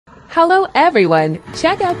Hello everyone,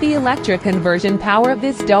 check out the electric conversion power of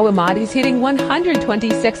this Daewoo Matiz hitting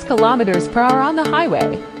 126 km per hour on the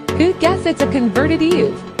highway. Who'd guess it's a converted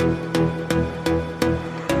EV?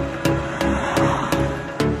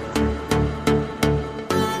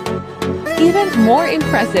 Even more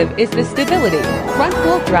impressive is the stability.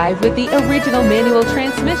 Front-wheel drive with the original manual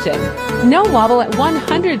transmission. No wobble at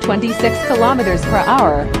 126 km per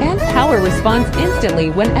hour, and power responds instantly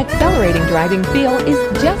when accelerating. Driving feel is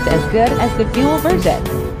just as good as the fuel version.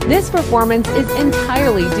 This performance is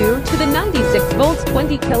entirely due to the 96V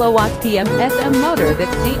 20KW PMSM motor that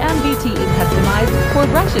CMVTE customized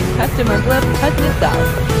for Russian customer Gleb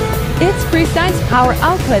Kuznetsov. Its precise power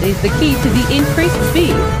output is the key to the increased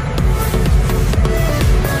speed.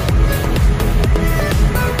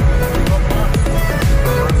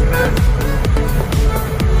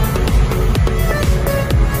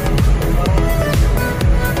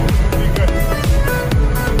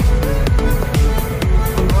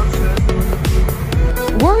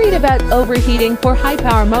 Worried about overheating for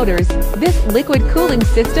high-power motors, this liquid cooling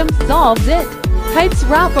system solves it. Pipes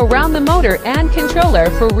wrap around the motor and controller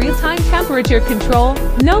for real-time temperature control,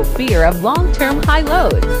 no fear of long-term high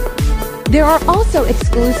loads. There are also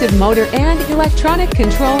exclusive motor and electronic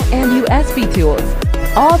control and USB tools,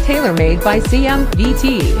 all tailor-made by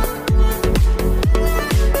CMVTE.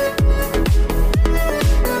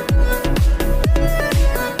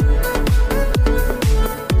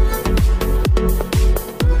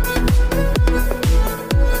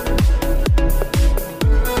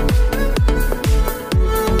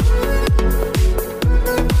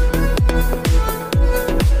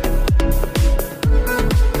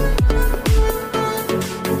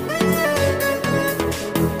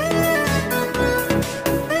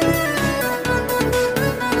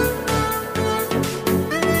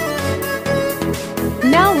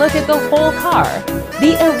 Now look at the whole car.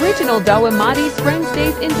 The original Daewoo Matiz frame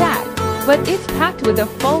stays intact, but it's packed with a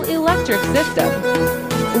full electric system.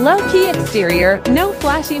 Low-key exterior, no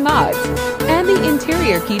flashy mods, and the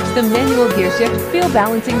interior keeps the manual gearshift feel,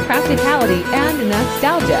 balancing practicality and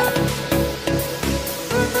nostalgia.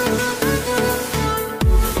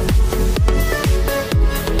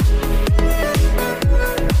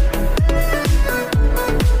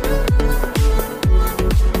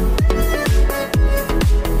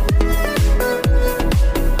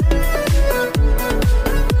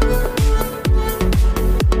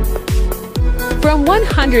 From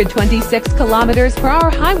 126 km per hour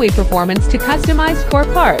highway performance to customized core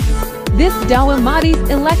parts, this Daewoo Matiz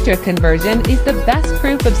electric conversion is the best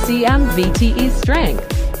proof of CMVTE's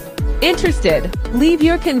strength. Interested? Leave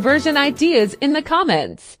your conversion ideas in the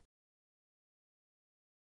comments.